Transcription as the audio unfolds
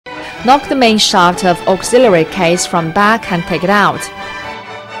Knock the main shaft of auxiliary case from back and take it out.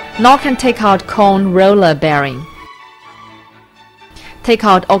 Knock and take out cone roller bearing. Take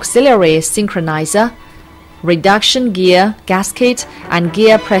out auxiliary synchronizer, reduction gear, gasket, and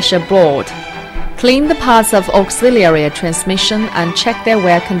gear pressure board. Clean the parts of auxiliary transmission and check their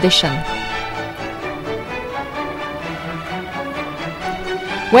wear condition.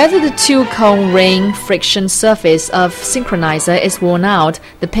 Whether the two-cone ring friction surface of synchronizer is worn out,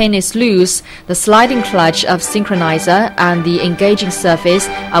 the pin is loose, the sliding clutch of synchronizer and the engaging surface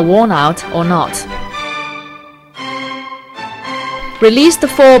are worn out or not. Release the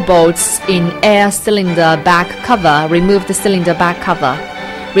 4 bolts in air cylinder back cover. Remove the cylinder back cover.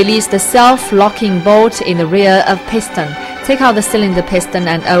 Release the self-locking bolt in the rear of piston. Take out the cylinder piston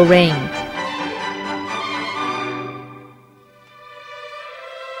and O-ring.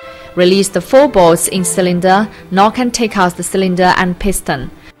 Release the 4 bolts in cylinder, knock and take out the cylinder and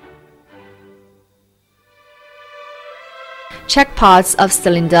piston. Check parts of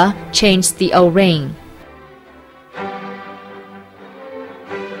cylinder, change the O-ring.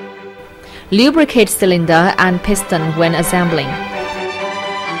 Lubricate cylinder and piston when assembling.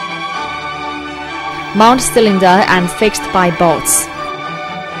 Mount cylinder and fixed by bolts.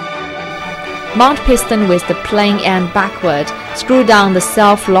 Mount piston with the plain end backward. Screw down the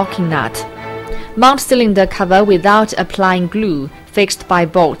self-locking nut. Mount cylinder cover without applying glue, fixed by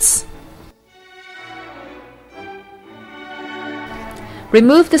bolts.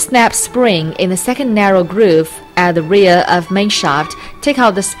 Remove the snap spring in the second narrow groove at the rear of main shaft. Take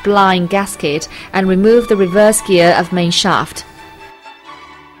out the spline gasket and remove the reverse gear of main shaft.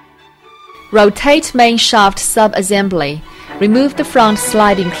 Rotate main shaft sub-assembly. Remove the front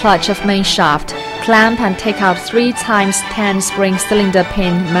sliding clutch of main shaft. Clamp and take out 3x10 spring cylinder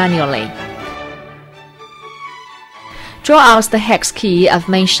pin manually. Draw out the hex key of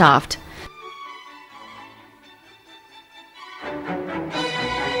main shaft.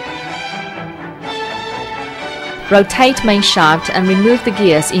 Rotate main shaft and remove the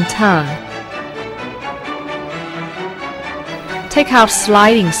gears in turn. Take out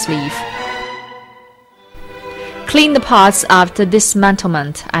sliding sleeve. Clean the parts after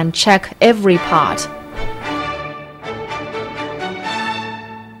dismantlement and check every part.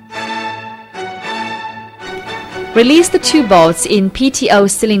 Release the 2 bolts in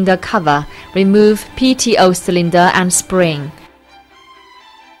PTO cylinder cover. Remove PTO cylinder and spring.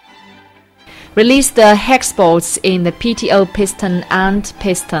 Release the hex bolts in the PTO piston and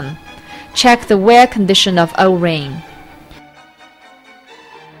piston. Check the wear condition of O-ring.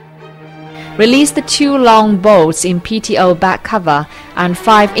 Release the 2 long bolts in PTO back cover and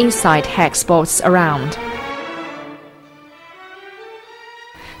 5 inside hex bolts around.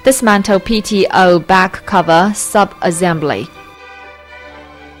 Dismantle PTO back cover sub-assembly.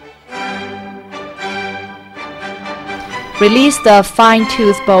 Release the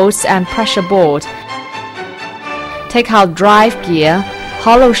fine-tooth bolts and pressure board. Take out drive gear,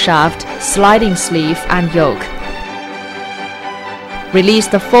 hollow shaft, sliding sleeve and yoke. Release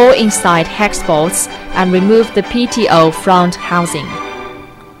the 4 inside hex bolts and remove the PTO front housing.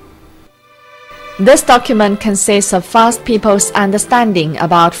 This document consists of fast people's understanding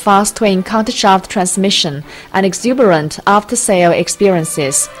about fast twin countershaft transmission and exuberant after-sale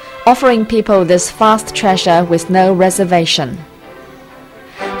experiences, offering people this fast treasure with no reservation.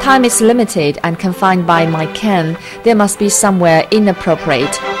 Time is limited and confined by my ken. There must be somewhere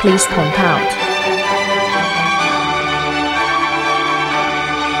inappropriate. Please point out.